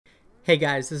Hey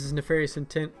guys, this is Nefarious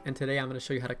Intent, and today I'm going to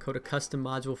show you how to code a custom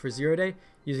module for ZeroDay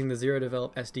using the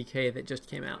ZeroDevelop SDK that just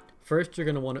came out. First, you're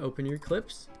going to want to open your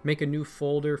Eclipse, make a new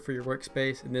folder for your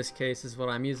workspace. In this case, is what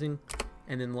I'm using,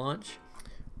 and then launch.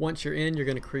 Once you're in, you're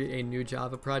going to create a new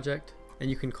Java project, and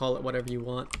you can call it whatever you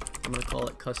want. I'm going to call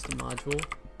it custom module.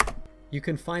 You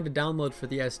can find a download for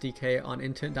the SDK on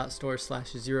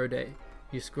intent.store/ZeroDay.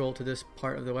 You scroll to this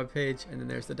part of the web page, and then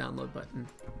there's the download button.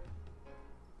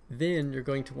 Then you're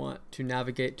going to want to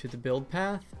navigate to the build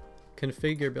path,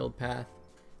 configure build path,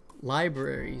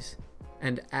 libraries,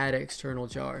 and add external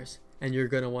jars. And you're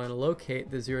going to want to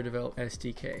locate the ZeroDevelop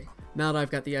SDK. Now that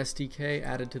I've got the SDK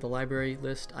added to the library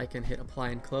list, I can hit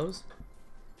apply and close.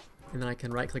 And then I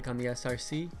can right click on the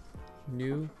SRC,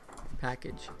 new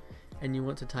package. And you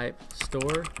want to type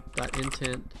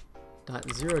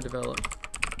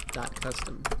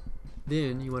store.intent.zerodevelop.custom.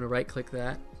 Then you want to right click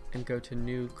that and go to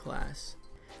new class.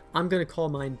 I'm going to call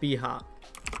mine Bhop.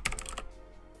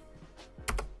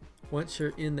 Once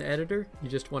you're in the editor, you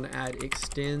just want to add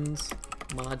extends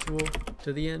module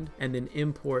to the end and then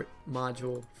import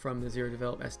module from the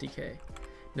ZeroDevelop SDK.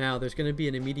 Now there's going to be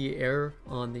an immediate error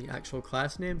on the actual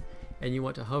class name, and you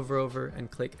want to hover over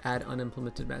and click add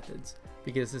unimplemented methods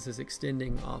because this is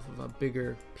extending off of a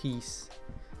bigger piece.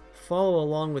 Follow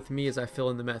along with me as I fill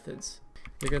in the methods.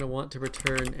 You're going to want to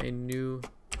return a new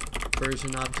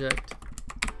version object,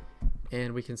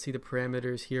 and we can see the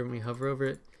parameters here when we hover over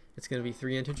it. It's going to be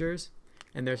 3 integers,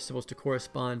 and they're supposed to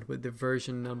correspond with the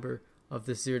version number of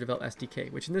the ZeroDevelop SDK,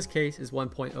 which in this case is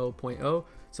 1.0.0,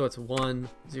 so it's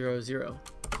 100.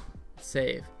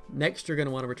 Save. Next, you're going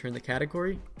to want to return the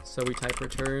category, so we type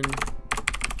return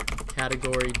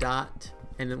category dot,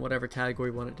 and then whatever category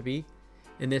we want it to be.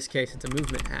 In this case, it's a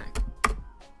movement hack.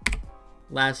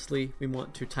 Lastly, we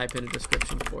want to type in a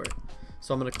description for it,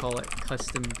 so I'm going to call it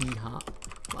custom Bhop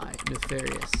by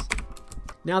Nefarious.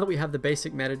 Now that we have the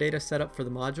basic metadata set up for the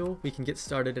module, we can get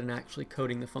started in actually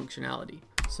coding the functionality.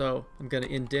 So I'm going to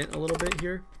indent a little bit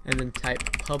here and then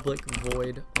type public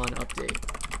void on update.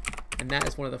 And that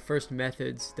is one of the first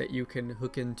methods that you can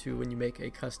hook into when you make a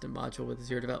custom module with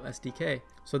the ZeroDevelop SDK.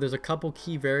 So there's a couple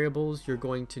key variables you're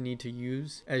going to need to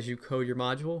use as you code your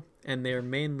module, and they are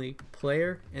mainly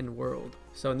player and world.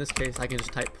 So in this case, I can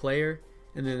just type player,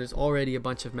 and then there's already a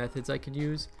bunch of methods I could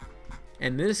use.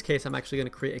 And in this case, I'm actually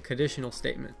going to create a conditional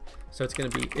statement. So it's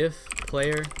going to be if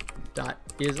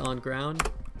player.isOnGround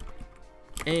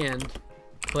and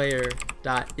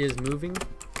player.isMoving.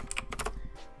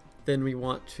 Then we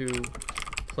want to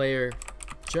player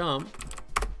jump,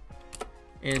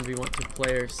 and we want to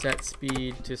player set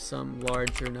speed to some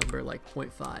larger number like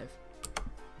 0.5.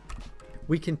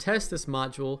 We can test this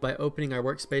module by opening our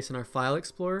workspace in our file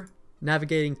explorer,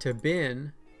 navigating to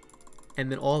bin,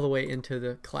 and then all the way into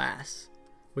the class,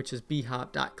 which is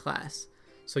bhop.class.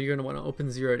 So you're going to want to open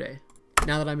ZeroDay.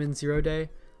 Now that I'm in ZeroDay,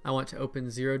 I want to open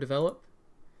ZeroDevelop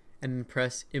and then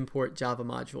press import Java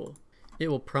module. It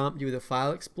will prompt you with a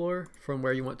file explorer from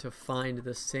where you want to find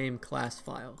the same class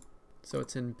file. So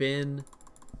it's in bin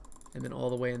and then all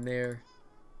the way in there,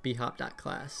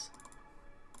 bhop.class.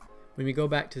 When we go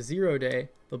back to ZeroDay,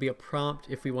 there'll be a prompt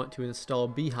if we want to install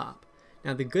Bhop.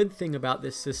 Now the good thing about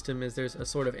this system is there's a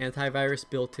sort of antivirus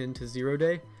built into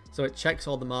ZeroDay, so it checks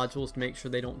all the modules to make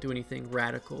sure they don't do anything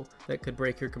radical that could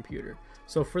break your computer.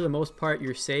 So for the most part,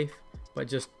 you're safe, but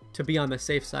just to be on the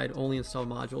safe side, only install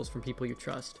modules from people you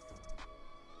trust.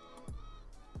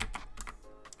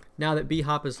 Now that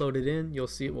Bhop is loaded in, you'll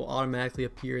see it will automatically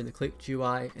appear in the Eclipse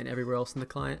UI and everywhere else in the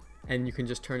client, and you can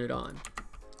just turn it on.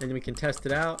 And then we can test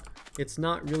it out. It's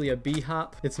not really a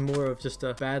Bhop, it's more of just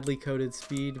a badly coded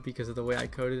speed because of the way I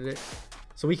coded it.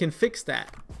 So we can fix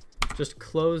that. Just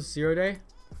close ZeroDay,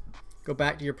 go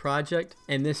back to your project.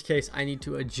 In this case, I need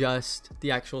to adjust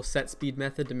the actual set speed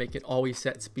method to make it always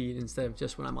set speed instead of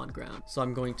just when I'm on ground. So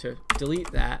I'm going to delete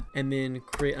that and then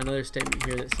create another statement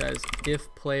here that says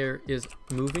if player is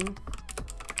moving,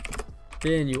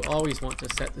 then you always want to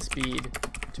set the speed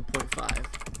to 0.5.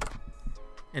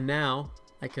 And now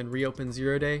I can reopen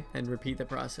ZeroDay and repeat the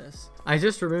process. I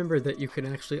just remembered that you can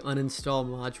actually uninstall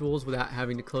modules without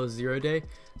having to close ZeroDay.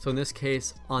 So in this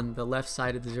case, on the left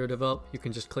side of the ZeroDevelop, you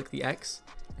can just click the X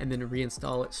and then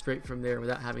reinstall it straight from there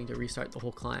without having to restart the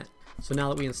whole client. So now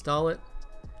that we install it,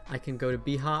 I can go to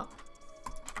Bhop,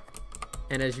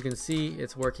 and as you can see,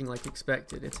 it's working like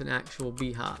expected. It's an actual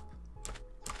Bhop.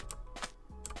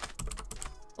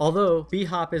 Although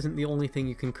Bhop isn't the only thing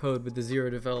you can code with the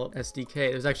ZeroDevelop SDK,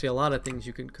 there's actually a lot of things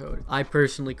you can code. I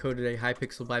personally coded a high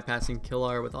pixel bypassing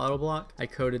killer with autoblock. I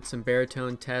coded some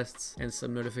baritone tests and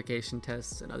some notification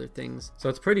tests and other things. So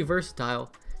it's pretty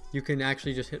versatile. you can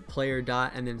actually just hit player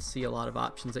dot and then see a lot of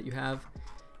options that you have.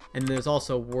 And there's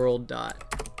also world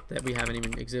dot that we haven't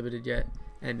even exhibited yet.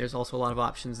 And there's also a lot of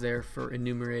options there for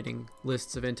enumerating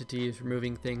lists of entities,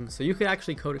 removing things. So you could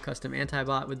actually code a custom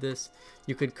anti-bot with this.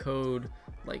 You could code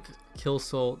like kill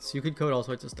salts. You could code all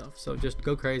sorts of stuff. So just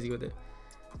go crazy with it.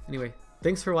 Anyway,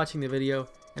 thanks for watching the video,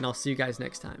 and I'll see you guys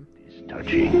next time.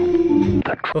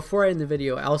 Before I end the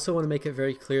video, I also want to make it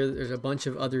very clear that there's a bunch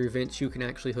of other events you can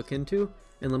actually hook into,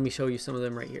 and let me show you some of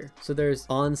them right here. So there's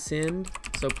on send,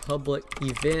 so public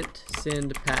event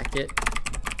send packet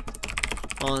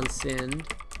on send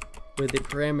with the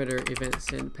parameter event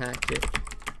send packet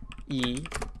e.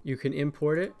 You can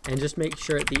import it and just make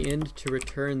sure at the end to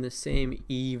return the same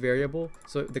e variable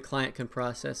so the client can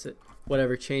process it,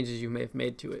 whatever changes you may have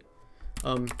made to it.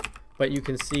 But you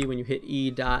can see when you hit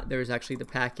e dot, there's actually the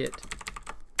packet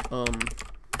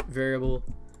variable.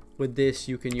 With this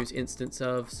you can use instance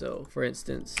of, so for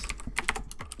instance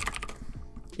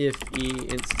if e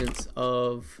instance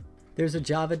of. There's a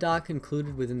Java doc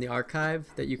included within the archive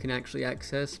that you can actually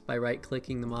access by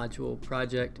right-clicking the module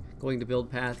project, going to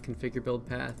build path, configure build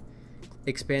path,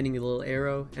 expanding the little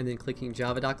arrow, and then clicking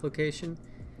Java doc location.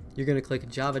 You're going to click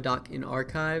Java doc in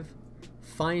archive,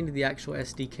 find the actual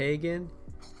SDK again,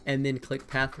 and then click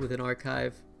path within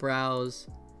archive, browse,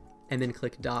 and then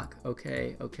click doc,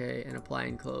 okay, and apply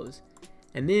and close.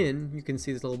 And then you can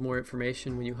see there's a little more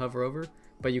information when you hover over,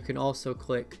 but you can also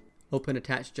click open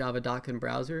attached Java doc in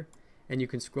browser, and you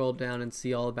can scroll down and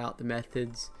see all about the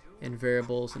methods and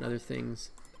variables and other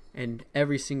things. And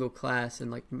every single class and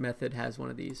like method has one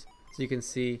of these. So you can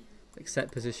see like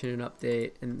set position and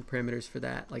update and the parameters for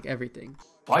that, like everything.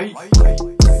 Bye.